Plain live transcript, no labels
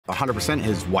100%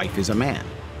 his wife is a man.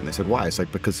 And they said, why? It's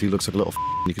like, because he looks like a little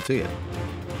and you can see it.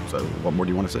 So what more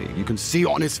do you want to see? You can see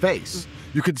on his face.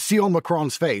 You could see on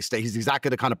Macron's face that he's exactly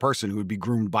the kind of person who would be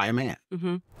groomed by a man.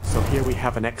 So here we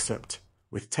have an excerpt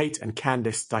with Tate and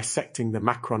Candace dissecting the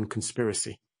Macron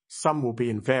conspiracy. Some will be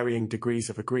in varying degrees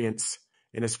of agreeance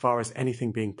in as far as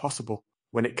anything being possible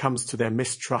when it comes to their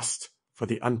mistrust for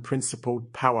the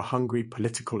unprincipled, power-hungry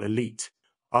political elite.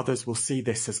 Others will see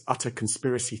this as utter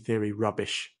conspiracy theory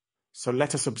rubbish. So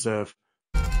let us observe.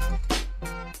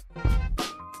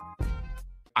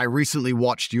 I recently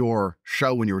watched your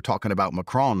show when you were talking about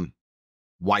Macron,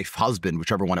 wife, husband,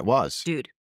 whichever one it was. Dude.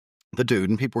 The dude.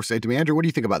 And people were saying to me, Andrew, what do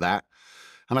you think about that?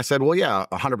 And I said, well, yeah,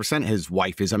 100% his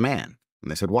wife is a man. And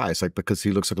they said, why? It's like, because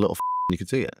he looks like a little and you can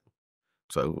see it.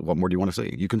 So what more do you want to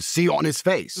see? You can see on his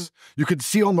face. You could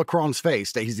see on Macron's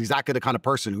face that he's exactly the kind of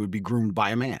person who would be groomed by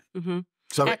a man.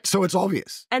 So it's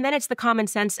obvious. And then it's the common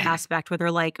sense aspect where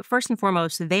they're like, first and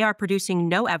foremost, they are producing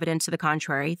no evidence to the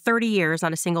contrary. 30 years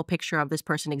on a single picture of this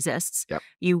person exists.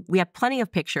 Yep. We have plenty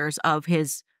of pictures of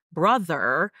his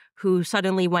brother who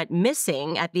suddenly went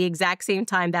missing at the exact same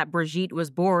time that Brigitte was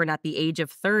born at the age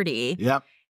of 30. Yep.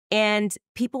 And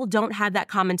people don't have that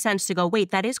common sense to go,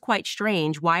 wait, that is quite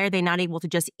strange. Why are they not able to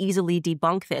just easily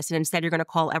debunk this? And instead, you're going to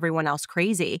call everyone else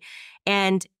crazy.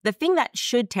 And the thing that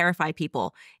should terrify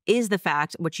people is the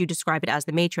fact, which you describe it as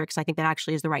the Matrix, I think that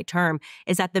actually is the right term,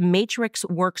 is that the Matrix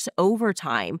works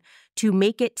overtime to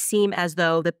make it seem as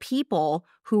though the people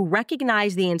who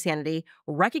recognize the insanity,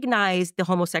 recognize the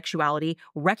homosexuality,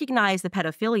 recognize the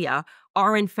pedophilia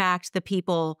are in fact the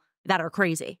people that are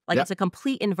crazy. Like it's a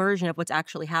complete inversion of what's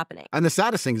actually happening. And the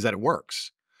saddest thing is that it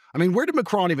works. I mean, where did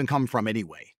Macron even come from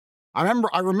anyway? I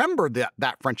remember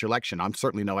that French election. I'm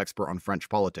certainly no expert on French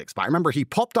politics, but I remember he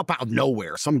popped up out of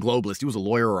nowhere, some globalist. He was a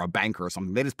lawyer or a banker or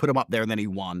something. They just put him up there and then he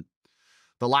won.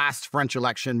 The last French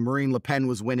election, Marine Le Pen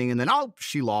was winning and then, oh,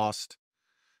 she lost.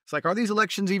 It's like, are these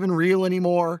elections even real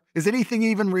anymore? Is anything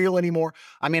even real anymore?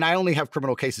 I mean, I only have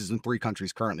criminal cases in 3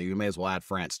 countries currently. You may as well add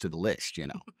France to the list, you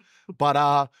know. But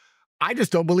I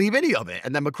just don't believe any of it.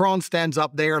 And then Macron stands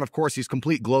up there, and of course, he's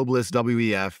complete globalist,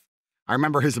 WEF. I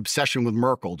remember his obsession with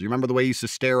Merkel. Do you remember the way he used to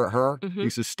stare at her? He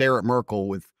used to stare at Merkel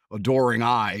with adoring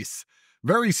eyes.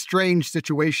 Very strange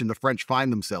situation the French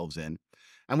find themselves in.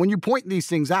 And when you point these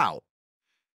things out,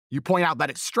 you point out that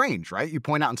it's strange, right? You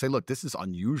point out and say, look, this is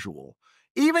unusual.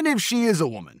 Even if she is a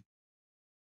woman,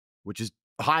 which is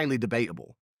highly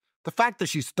debatable. The fact that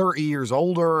she's 30 years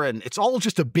older and it's all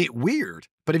just a bit weird.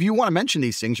 But if you want to mention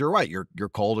these things, you're right. You're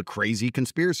called a crazy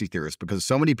conspiracy theorist because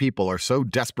so many people are so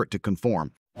desperate to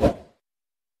conform.